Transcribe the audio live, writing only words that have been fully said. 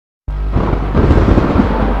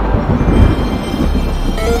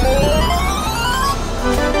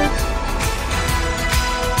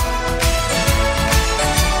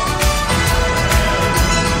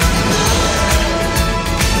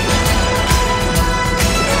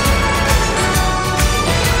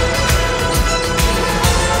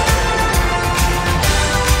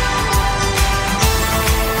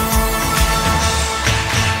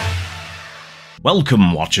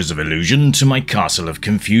Welcome, Watchers of Illusion, to my Castle of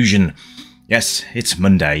Confusion. Yes, it's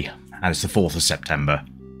Monday, and it's the 4th of September.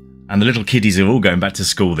 And the little kiddies are all going back to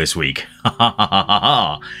school this week. Ha ha ha ha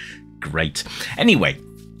ha! Great. Anyway,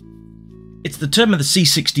 it's the turn of the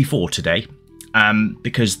C64 today,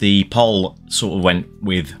 because the poll sort of went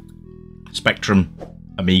with Spectrum,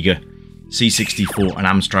 Amiga, C64 and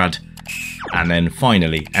Amstrad, and then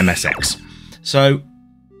finally MSX. So,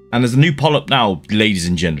 and there's a new poll up now, ladies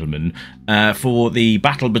and gentlemen, for the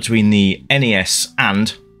battle between the NES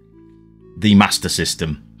and the Master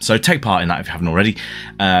System. So take part in that if you haven't already,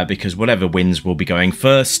 because whatever wins will be going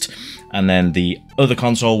first, and then the other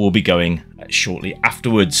console will be going shortly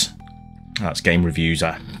afterwards. That's game reviews.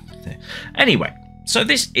 Anyway, so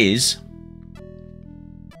this is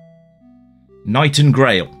Knight and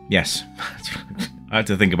Grail. Yes, I had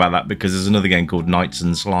to think about that because there's another game called Knights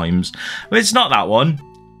and Slimes. But it's not that one.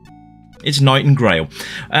 It's Knight and Grail.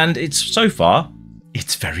 And it's, so far,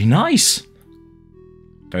 it's very nice.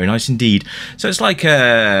 Very nice indeed. So it's like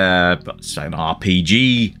an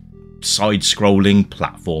RPG, side-scrolling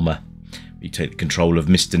platformer. You take the control of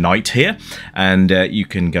Mr. Knight here, and you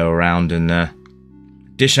can go around and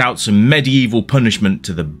dish out some medieval punishment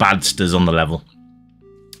to the badsters on the level.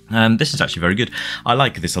 And this is actually very good. I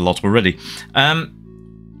like this a lot already.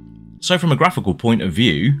 So from a graphical point of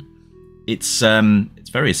view, it's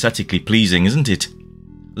very aesthetically pleasing, isn't it?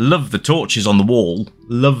 Love the torches on the wall.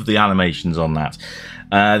 Love the animations on that.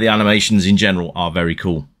 The animations in general are very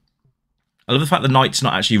cool. I love the fact the knight's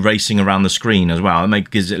not actually racing around the screen as well.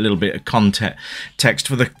 It gives it a little bit of context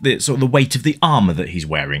for the sort of the weight of the armour that he's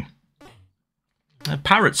wearing.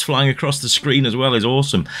 Parrots flying across the screen as well is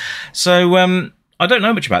awesome. So I don't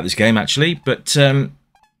know much about this game actually, but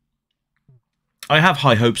I have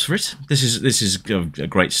high hopes for it. This is a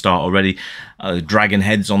great start already. Dragon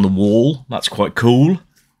heads on the wall. That's quite cool.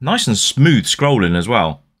 Nice and smooth scrolling as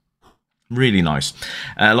well. Really nice.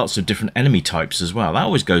 Lots of different enemy types as well. That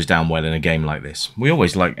always goes down well in a game like this. We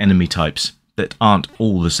always like enemy types that aren't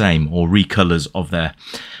all the same or recolours of their.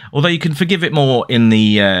 Although you can forgive it more in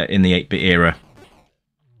the 8-bit era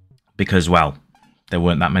because, well, there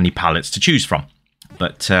weren't that many palettes to choose from.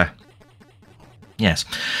 But yes.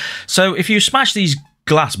 So if you smash these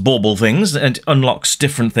glass bauble things, it unlocks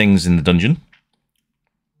different things in the dungeon.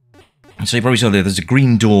 So you probably saw there's a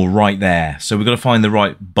green door right there. So we've got to find the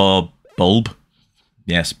right bulb.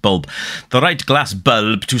 Yes, bulb. The right glass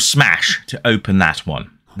bulb to smash to open that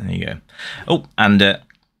one. There you go. Oh, and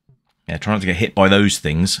yeah, try not to get hit by those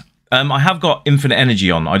things. I have got infinite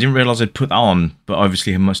energy on. I didn't realise I'd put that on, but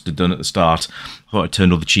obviously I must have done at the start. I thought I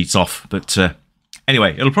turned all the cheats off, but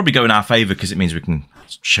anyway, it'll probably go in our favour because it means we can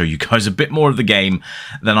show you guys a bit more of the game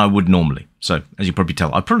than I would normally. So, as you probably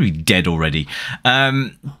tell, I'm probably dead already.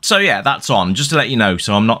 So yeah, that's on, just to let you know,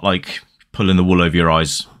 so I'm not like pulling the wool over your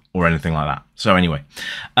eyes or anything like that. So anyway,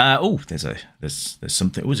 oh, there's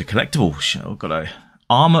something. It was a collectible. I've got a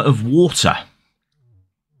armour of water.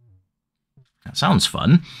 That sounds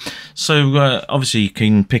fun. So obviously you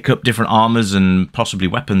can pick up different armours and possibly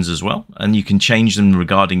weapons as well, and you can change them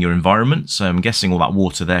regarding your environment. So I'm guessing all that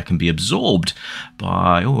water there can be absorbed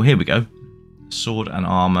by, oh, here we go, sword and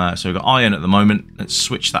armour. So we've got iron at the moment. Let's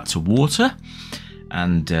switch that to water,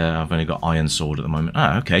 and I've only got iron sword at the moment.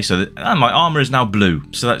 Oh, okay, so my armour is now blue,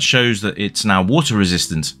 so that shows that it's now water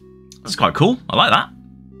resistant. That's quite cool. I like that.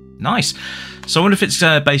 Nice. So I wonder if it's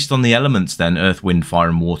based on the elements then, earth, wind, fire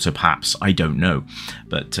and water perhaps, I don't know.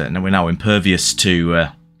 But we're now impervious to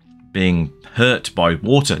being hurt by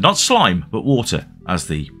water. Not slime, but water, as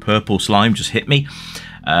the purple slime just hit me.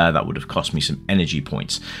 That would have cost me some energy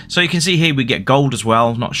points. So you can see here we get gold as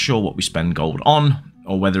well. Not sure what we spend gold on,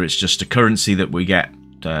 or whether it's just a currency that we get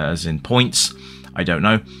as in points. I don't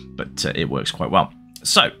know, but it works quite well.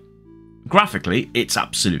 So, graphically, it's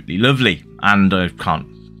absolutely lovely, and I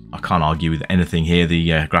can't argue with anything here. The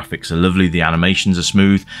graphics are lovely, the animations are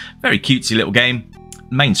smooth, very cutesy little game.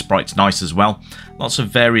 Main sprite's nice as well. Lots of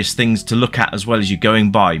various things to look at as well as you're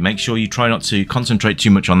going by. Make sure you try not to concentrate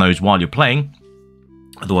too much on those while you're playing,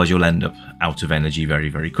 otherwise you'll end up out of energy very,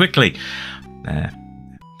 very quickly.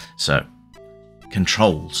 So,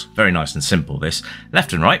 controls, very nice and simple this.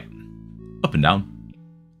 Left and right, up and down,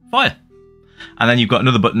 fire. And then you've got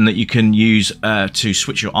another button that you can use to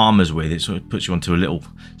switch your armours with. It sort of puts you onto a little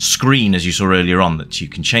screen, as you saw earlier on, that you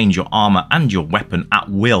can change your armour and your weapon at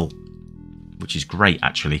will, which is great,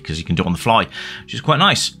 actually, because you can do it on the fly, which is quite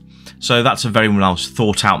nice. So that's a very well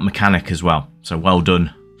thought out mechanic as well. So well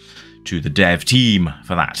done to the dev team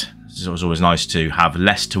for that. It was always nice to have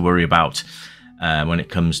less to worry about when it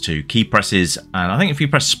comes to key presses. And I think if you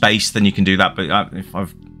press space, then you can do that. But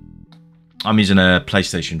I'm using a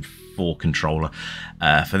PlayStation 64 controller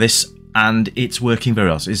for this, and it's working very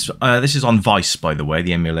well. This is on Vice, by the way.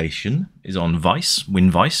 The emulation is on Vice,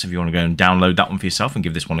 WinVice, if you want to go and download that one for yourself and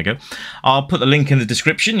give this one a go. I'll put the link in the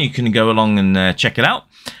description. You can go along and check it out.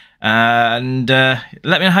 And let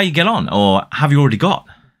me know how you get on, or have you already got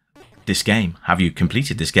this game? Have you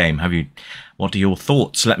completed this game? What are your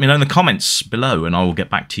thoughts? Let me know in the comments below, and I will get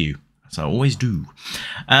back to you, as I always do.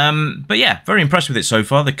 But yeah, very impressed with it so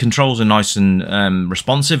far. The controls are nice and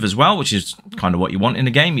responsive as well, which is kind of what you want in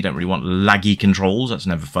a game. You don't really want laggy controls. That's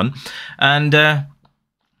never fun. And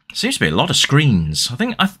seems to be a lot of screens. I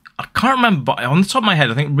think I can't remember, but on the top of my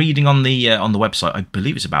head, I think reading on the website, I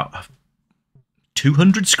believe it's about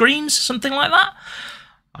 200 screens, something like that.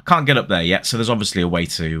 I can't get up there yet, so there's obviously a way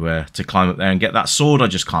to climb up there and get that sword. I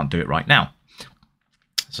just can't do it right now.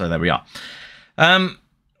 So there we are.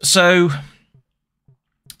 So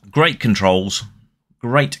great controls,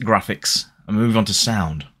 great graphics, and we move on to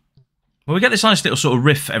sound. Well, we get this nice little sort of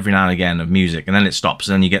riff every now and again of music, and then it stops,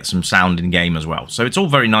 and then you get some sound in game as well. So it's all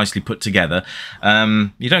very nicely put together.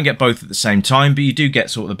 You don't get both at the same time, but you do get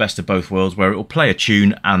sort of the best of both worlds, where it will play a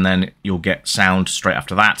tune, and then you'll get sound straight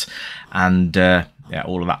after that, and yeah,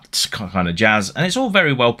 all of that kind of jazz. And it's all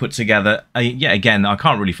very well put together. Yeah, again, I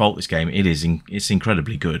can't really fault this game. It's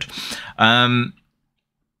incredibly good.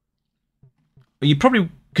 You probably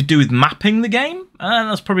could do with mapping the game.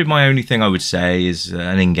 That's probably my only thing I would say, is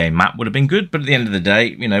an in-game map would have been good. But at the end of the day,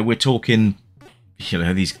 you know, we're talking, you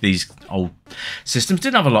know, these old systems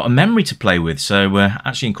didn't have a lot of memory to play with. So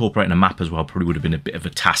actually incorporating a map as well probably would have been a bit of a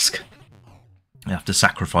task. You have to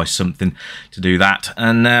sacrifice something to do that.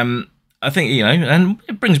 And I think, you know, and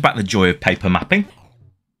it brings back the joy of paper mapping.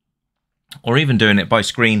 Or even doing it by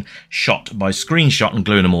screenshot and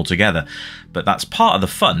gluing them all together. But that's part of the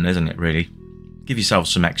fun, isn't it, really? Give yourself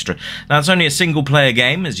some extra. Now, it's only a single-player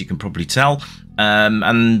game, as you can probably tell,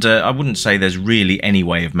 and I wouldn't say there's really any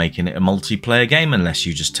way of making it a multiplayer game unless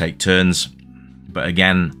you just take turns. But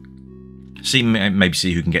again, maybe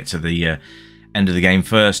see who can get to the end of the game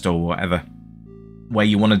first, or whatever way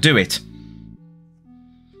you want to do it.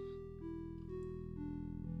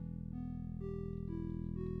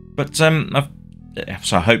 But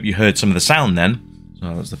so I hope you heard some of the sound then.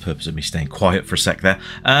 So that's the purpose of me staying quiet for a sec there.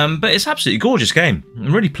 But it's absolutely gorgeous game,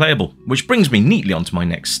 and really playable, which brings me neatly onto my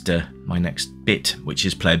next bit, which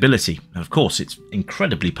is playability. And of course, it's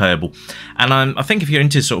incredibly playable, and I think if you're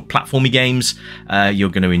into sort of platformy games, you're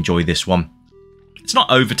going to enjoy this one. It's not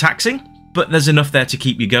overtaxing, but there's enough there to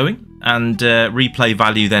keep you going, and replay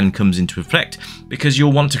value then comes into effect, because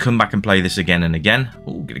you'll want to come back and play this again and again.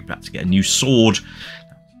 Oh, getting back to get a new sword.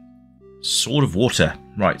 Sword of Water.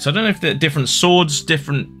 Right, so I don't know if the different swords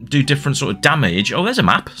do different sort of damage. Oh, there's a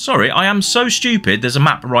map. Sorry, I am so stupid. There's a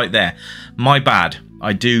map right there. My bad.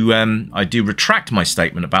 I do retract my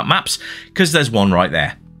statement about maps, because there's one right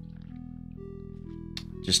there.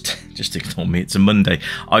 Just ignore me. It's a Monday.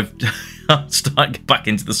 I've started back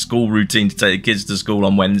into the school routine to take the kids to school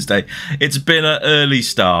on Wednesday. It's been an early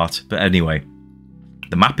start, but anyway,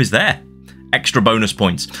 the map is there. Extra bonus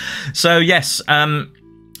points. So yes,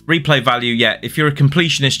 replay value, yeah, if you're a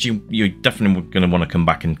completionist, you're definitely going to want to come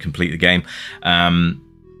back and complete the game.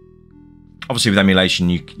 Obviously with emulation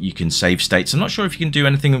you can save states. I'm not sure if you can do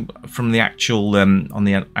anything from the actual on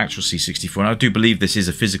the actual C64, and I do believe this is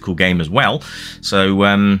a physical game as well, so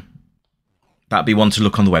that'd be one to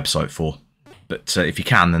look on the website for. But if you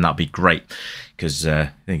can, then that'd be great, because you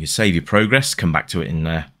can save your progress, come back to it,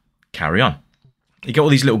 and carry on. You get all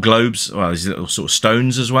these little globes, well, these little sort of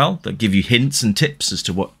stones as well, that give you hints and tips as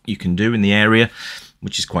to what you can do in the area,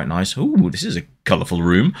 which is quite nice. Ooh, this is a colourful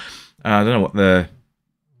room. I don't know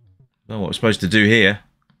what we're supposed to do here.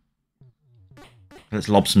 Let's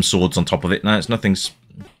lob some swords on top of it. No, it's nothing's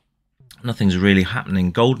really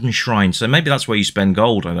happening. Golden Shrine. So maybe that's where you spend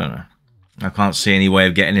gold. I don't know. I can't see any way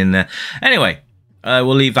of getting in there. Anyway.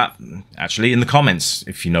 We'll leave that, actually, in the comments.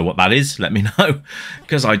 If you know what that is, let me know,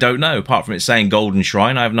 because I don't know. Apart from it saying Golden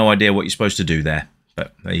Shrine, I have no idea what you're supposed to do there.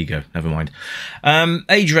 But there you go, never mind.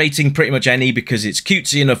 Age rating, pretty much any, because it's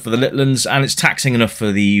cutesy enough for the little ones, and it's taxing enough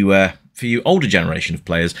for the for you older generation of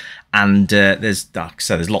players. And there's, like I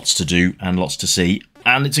said, there's lots to do and lots to see,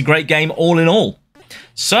 and it's a great game all in all.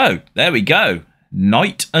 So there we go,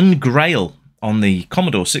 Knight and Grail on the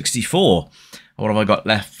Commodore 64. What have I got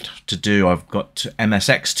left to do? I've got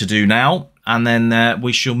MSX to do now, and then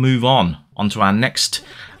we shall move on to our next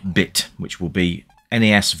bit, which will be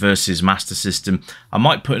NES versus Master System. I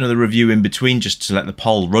might put another review in between just to let the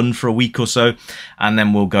poll run for a week or so, and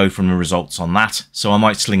then we'll go from the results on that. So I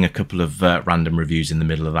might sling a couple of random reviews in the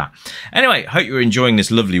middle of that. Anyway, hope you're enjoying this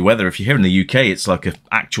lovely weather. If you're here in the UK, it's like an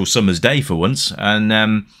actual summer's day for once,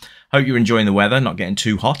 and Hope you're enjoying the weather, not getting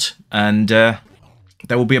too hot, and there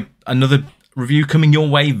will be another review coming your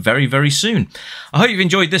way very, very soon. I hope you've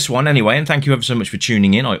enjoyed this one anyway, and thank you ever so much for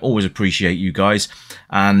tuning in. I always appreciate you guys,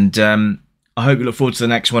 and I hope you look forward to the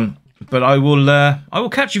next one. But I will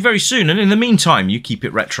catch you very soon, and in the meantime, you keep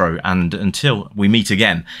it retro, and until we meet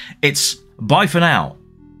again, it's bye for now.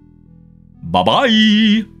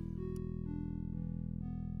 Bye-bye!